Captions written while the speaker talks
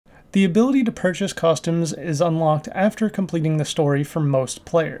The ability to purchase costumes is unlocked after completing the story for most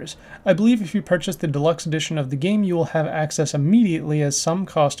players. I believe if you purchase the deluxe edition of the game, you will have access immediately as some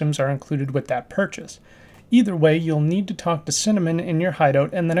costumes are included with that purchase. Either way, you'll need to talk to CNMN in your hideout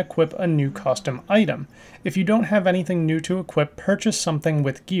and then equip a new costume item. If you don't have anything new to equip, purchase something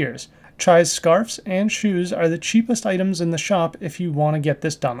with gears. Chai's scarves and shoes are the cheapest items in the shop if you want to get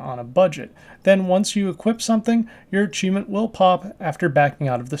this done on a budget. Then once you equip something, your achievement will pop after backing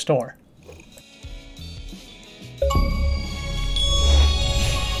out of the store.